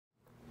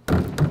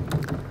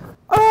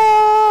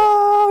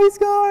he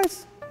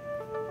scores!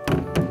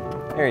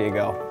 There you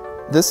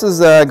go. This is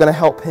going to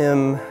help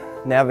him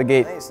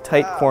navigate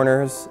tight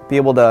corners, be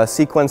able to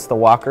sequence the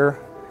walker,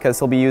 because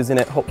he'll be using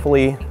it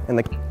hopefully in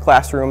the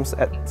classrooms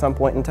at some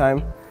point in time,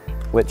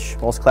 which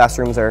most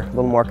classrooms are a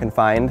little more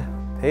confined.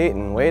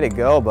 Peyton, way to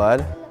go,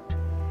 bud.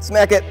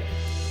 Smack it.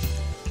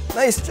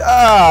 Nice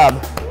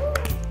job.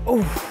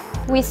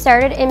 Oof. We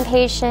started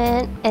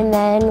inpatient and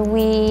then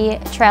we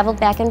traveled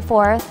back and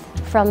forth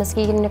from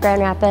Muskegon to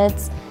Grand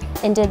Rapids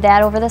and did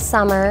that over the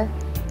summer.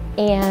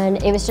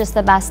 And it was just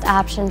the best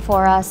option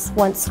for us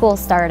once school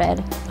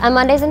started. On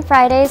Mondays and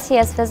Fridays, he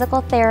has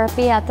physical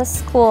therapy at the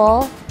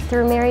school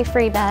through Mary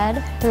Free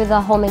Bed, through the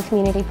home and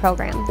community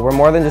program. We're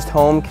more than just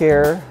home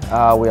care.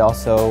 We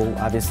also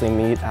obviously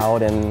meet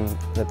out in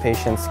the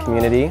patient's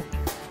community.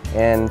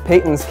 And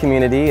Peyton's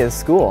community is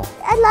school.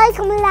 I like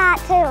him a lot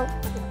too.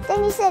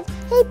 Then he said,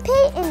 "Hey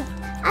Peyton,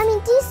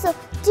 Diesel,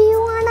 do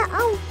you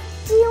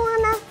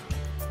wanna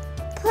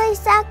play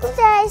soccer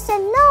today?" I said,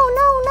 no.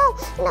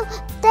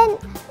 Then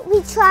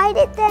we tried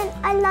it, then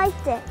I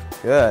liked it.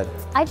 Good.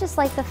 I just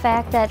like the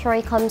fact that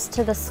Troy comes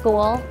to the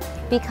school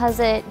because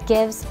it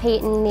gives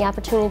Peyton the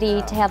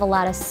opportunity to have a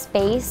lot of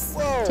space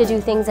to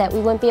do things that we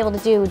wouldn't be able to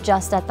do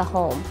just at the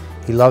home.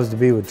 He loves to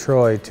be with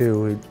Troy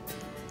too.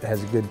 He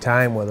has a good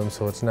time with him,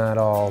 so it's not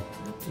all,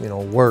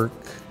 work.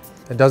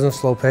 It doesn't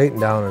slow Peyton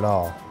down at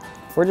all.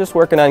 We're just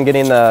working on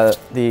getting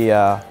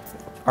the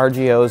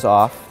RGOs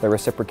off, the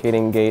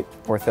reciprocating gait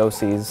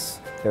orthoses.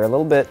 They're a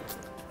little bit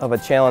of a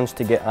challenge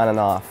to get on and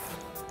off,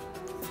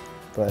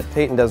 but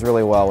Peyton does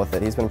really well with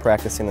it. He's been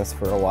practicing this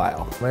for a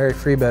while. Mary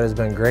Free Bed has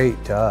been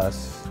great to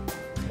us.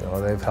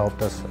 They've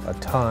helped us a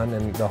ton,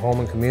 and the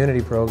home and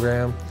community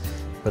program,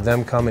 with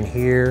them coming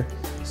here,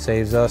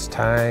 saves us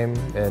time,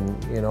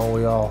 and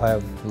we all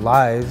have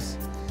lives,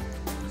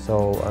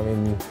 so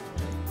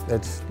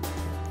it's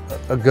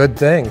a good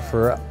thing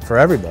for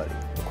everybody.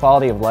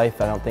 Quality of life,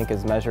 I don't think,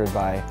 is measured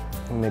by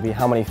maybe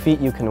how many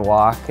feet you can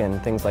walk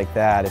and things like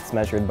that. It's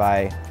measured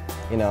by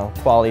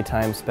quality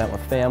time spent with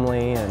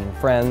family and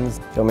friends.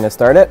 Do you want me to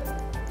start it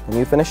and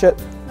you finish it?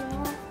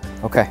 Yeah.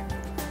 Okay.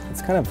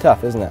 It's kind of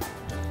tough, isn't it?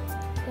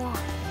 Yeah,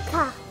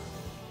 tough.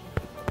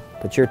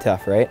 But you're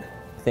tough, right?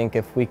 I think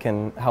if we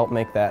can help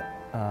make that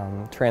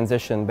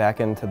transition back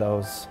into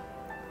those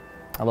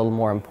a little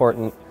more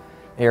important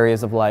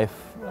areas of life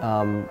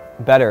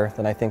better,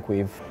 then I think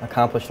we've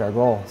accomplished our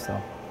goal.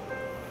 So,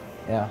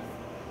 yeah.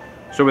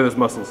 Show me those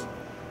muscles.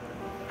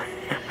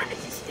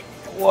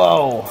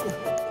 Whoa.